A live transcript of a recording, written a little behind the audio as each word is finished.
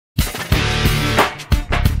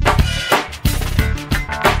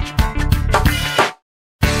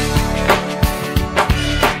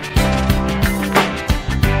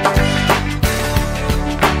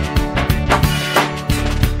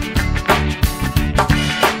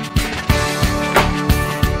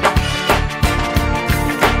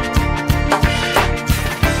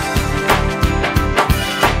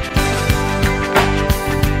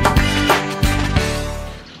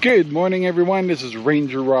Good morning, everyone. This is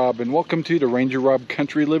Ranger Rob, and welcome to the Ranger Rob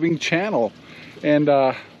Country Living channel. And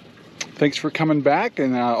thanks for coming back,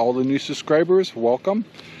 and all the new subscribers, welcome.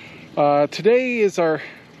 Today is our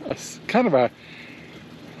kind of a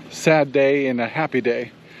sad day and a happy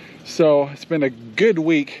day. So it's been a good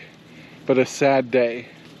week, but a sad day.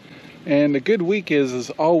 And the good week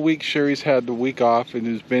is all week Sherry's had the week off and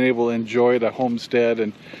has been able to enjoy the homestead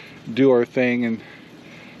and do our thing,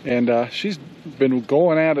 and she's been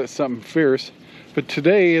going at it something fierce. But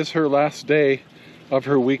today is her last day of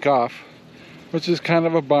her week off, which is kind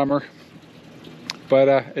of a bummer, but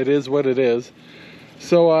it is what it is.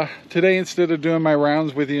 So today, instead of doing my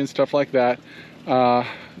rounds with you and stuff like that,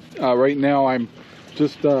 right now I'm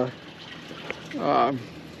just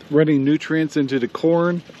running nutrients into the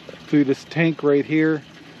corn through this tank right here.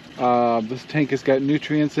 This tank has got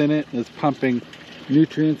nutrients in it. It's pumping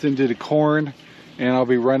nutrients into the corn, and I'll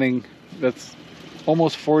be running, that's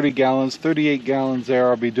almost 40 gallons, 38 gallons there.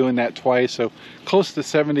 I'll be doing that twice, so close to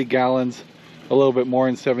 70 gallons, a little bit more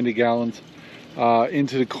than 70 gallons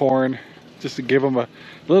into the corn, just to give them a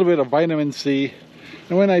little bit of vitamin C.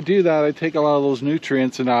 And when I do that, I take a lot of those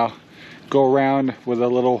nutrients and I'll go around with a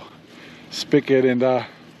little spigot and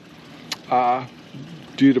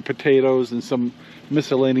do the potatoes and some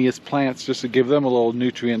miscellaneous plants just to give them a little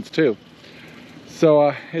nutrients too.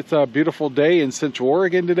 So it's a beautiful day in Central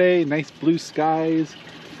Oregon today. Nice blue skies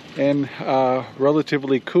and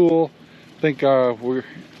relatively cool. I think we're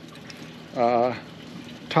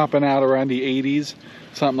topping out around the 80s,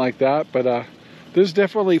 something like that. But there's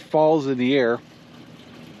definitely falls in the air.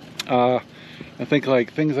 I think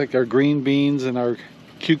like things like our green beans and our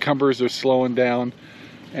cucumbers are slowing down,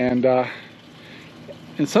 and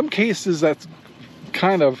in some cases that's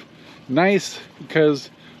kind of nice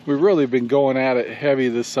because we've really been going at it heavy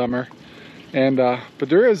this summer. And but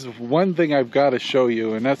there is one thing I've got to show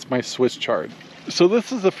you, and that's my Swiss chard. So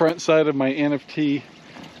this is the front side of my NFT,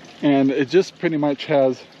 and it just pretty much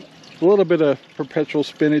has a little bit of perpetual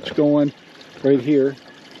spinach going right here,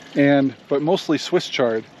 but mostly Swiss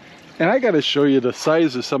chard. And I got to show you the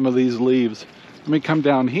size of some of these leaves. Let me come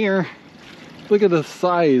down here. Look at the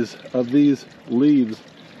size of these leaves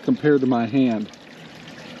compared to my hand.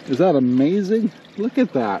 Is that amazing? Look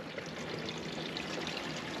at that.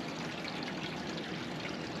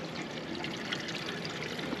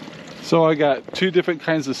 So I got two different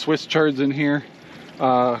kinds of Swiss chards in here,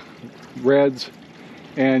 reds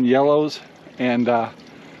and yellows, and I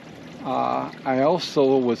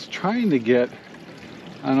also was trying to get,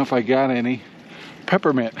 I don't know if I got any,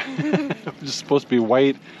 peppermint. It's just supposed to be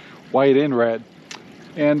white and red.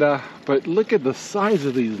 And but look at the size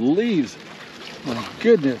of these leaves. My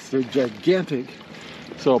goodness, they're gigantic.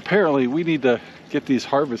 So apparently we need to get these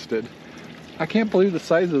harvested. I can't believe the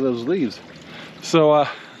size of those leaves. So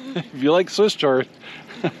if you like Swiss chard,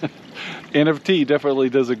 NFT definitely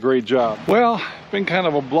does a great job. Well, been kind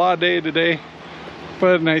of a blah day today,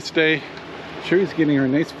 but a nice day. Sherry's getting her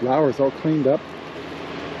nice flowers all cleaned up.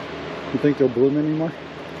 You think they'll bloom anymore?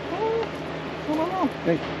 I don't know.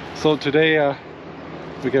 Hey, so today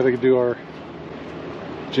we got to do our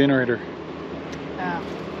generator.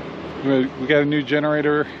 We got a new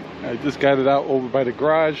generator. I just got it out over by the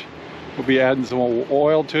garage. We'll be adding some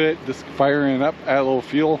oil to it, just firing it up, add a little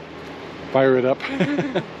fuel, fire it up,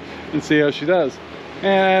 and see how she does.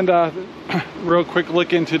 And real quick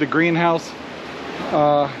look into the greenhouse.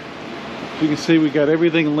 You can see we got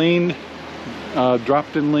everything leaned,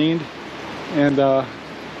 dropped and leaned, and I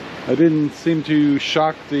didn't seem to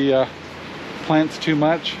shock the plants too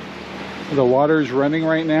much. The water is running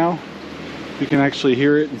right now. You can actually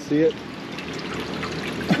hear it and see it.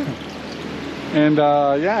 And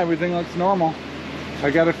yeah, everything looks normal.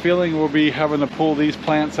 I got a feeling we'll be having to pull these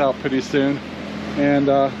plants out pretty soon, and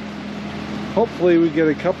hopefully we get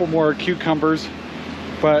a couple more cucumbers,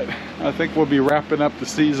 but I think we'll be wrapping up the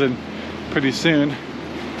season pretty soon,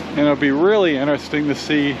 and it'll be really interesting to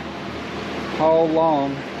see how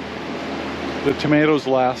long the tomatoes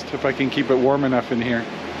last, if I can keep it warm enough in here.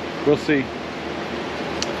 We'll see.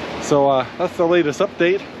 So that's the latest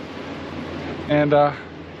update, and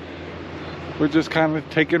we're just kind of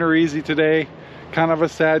taking her easy today. Kind of a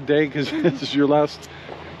sad day because this is your last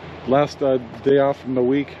day off from the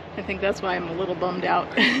week. I think that's why I'm a little bummed out.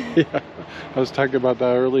 Yeah, I was talking about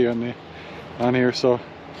that earlier on here. So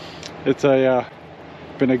it's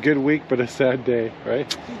been a good week, but a sad day,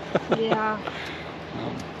 right? Yeah.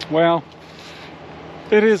 Well,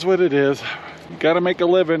 it is what it is. Got to make a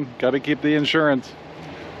living. Got to keep the insurance.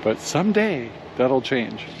 But someday that'll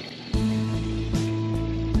change.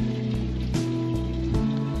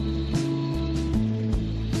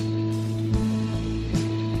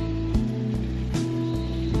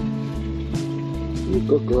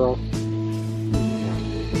 Good girl.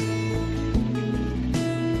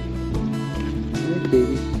 Hey,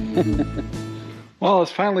 baby. Well,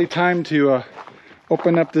 it's finally time to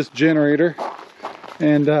open up this generator,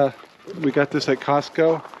 and we got this at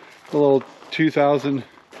Costco. A little 2000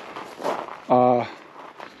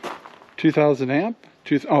 amp,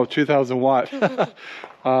 2000 watt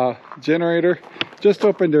generator. Just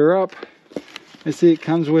opened her up. I see it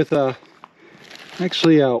comes with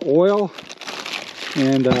actually oil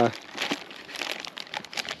and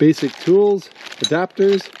basic tools,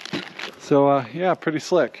 adapters. So yeah, pretty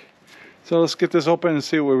slick. So let's get this open and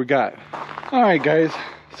see what we got. All right, guys.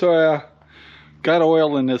 So I got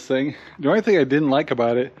oil in this thing. The only thing I didn't like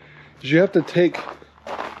about it is you have to take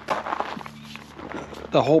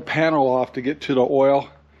the whole panel off to get to the oil,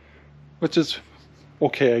 which is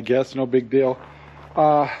okay, I guess, no big deal.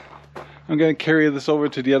 I'm going to carry this over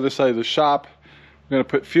to the other side of the shop. I'm going to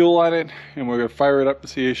put fuel on it, and we're going to fire it up to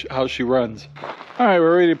see how she runs. All right,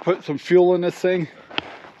 we're ready to put some fuel in this thing.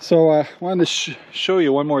 So I wanted to show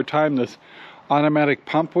you one more time this automatic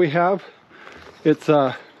pump we have. It's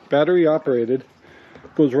battery operated,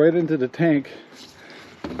 goes right into the tank,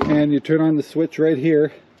 and you turn on the switch right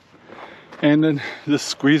here, and then just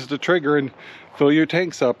squeeze the trigger and fill your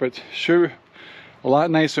tanks up. It's sure a lot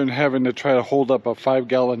nicer than having to try to hold up a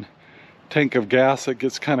 5-gallon tank of gas. It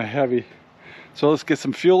gets kind of heavy. So let's get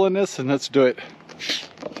some fuel in this and let's do it.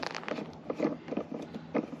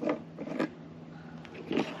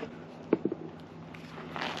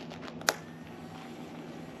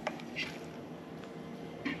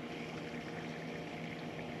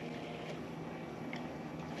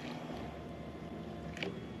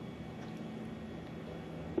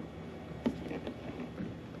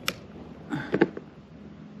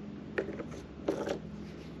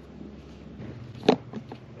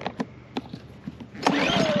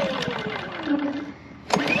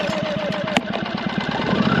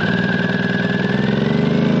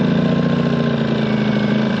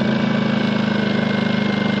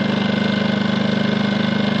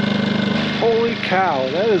 Holy cow,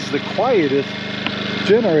 that is the quietest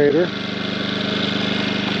generator.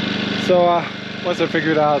 So once I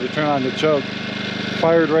figured out how to turn on the choke,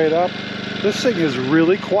 fired right up. This thing is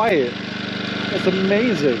really quiet. It's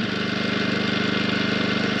amazing.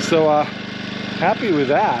 So happy with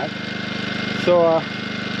that. So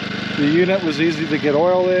the unit was easy to get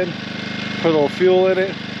oil in, put a little fuel in it,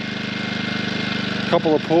 a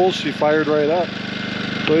couple of pulls, she fired right up.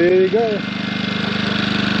 So there you go.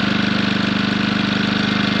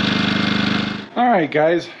 Alright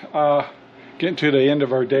guys, getting to the end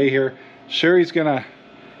of our day here. Sherry's gonna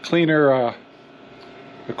clean her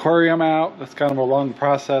aquarium out. That's kind of a long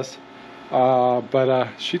process, but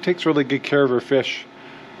she takes really good care of her fish.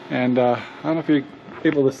 And I don't know if you're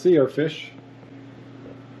able to see our fish,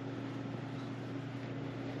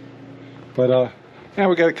 but yeah,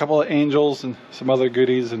 we got a couple of angels and some other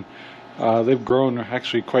goodies, and they've grown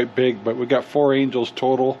actually quite big, but we got 4 angels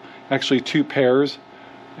total, actually 2 pairs.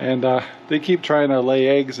 And they keep trying to lay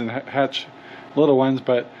eggs and hatch little ones,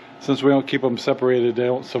 but since we don't keep them separated, they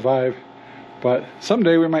don't survive. But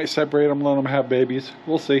someday we might separate them, let them have babies.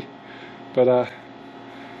 We'll see. But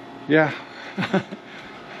yeah.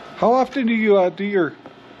 How often do you do your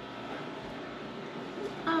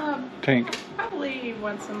tank? Probably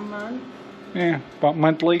once a month. Yeah, about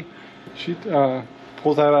monthly. She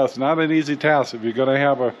pulls that out. It's not an easy task if you're going to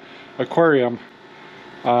have a aquarium.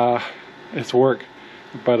 It's work.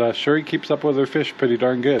 But Sherry keeps up with her fish pretty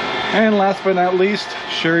darn good. And last but not least,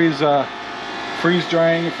 Sherry's freeze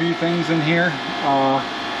drying a few things in here.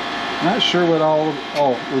 Not sure what all.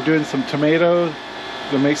 Oh, we're doing some tomatoes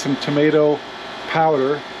to make some tomato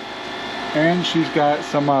powder, and she's got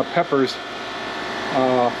some peppers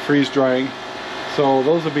freeze drying. So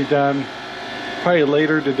those will be done probably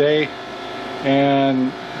later today.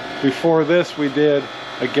 And before this, we did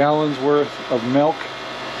a gallon's worth of milk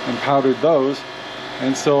and powdered those.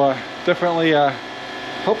 And so definitely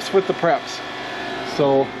helps with the preps.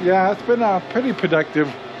 So yeah, it's been a pretty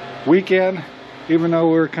productive weekend, even though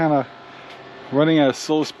we're kind of running at a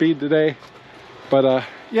slow speed today. But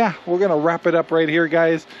yeah, we're gonna wrap it up right here,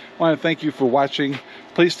 guys. I want to thank you for watching.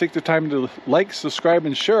 Please take the time to like, subscribe,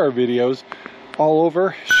 and share our videos all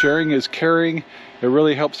over. Sharing is caring. It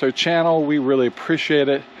really helps our channel. We really appreciate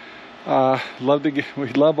it. We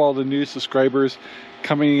love all the new subscribers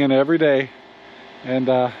coming in every day.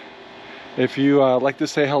 And if you like to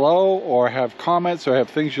say hello or have comments or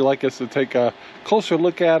have things you'd like us to take a closer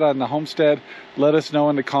look at on the homestead, let us know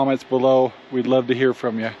in the comments below. We'd love to hear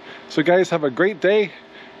from you. So guys, have a great day,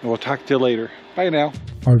 and we'll talk to you later. Bye now.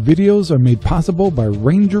 Our videos are made possible by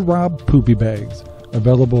Ranger Rob Poopy Bags.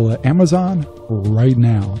 available at Amazon right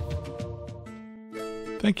now.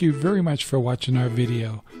 Thank you very much for watching our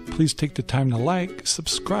video. Please take the time to like,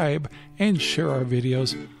 subscribe, and share our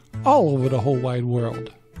videos all over the whole wide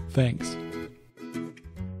world. Thanks.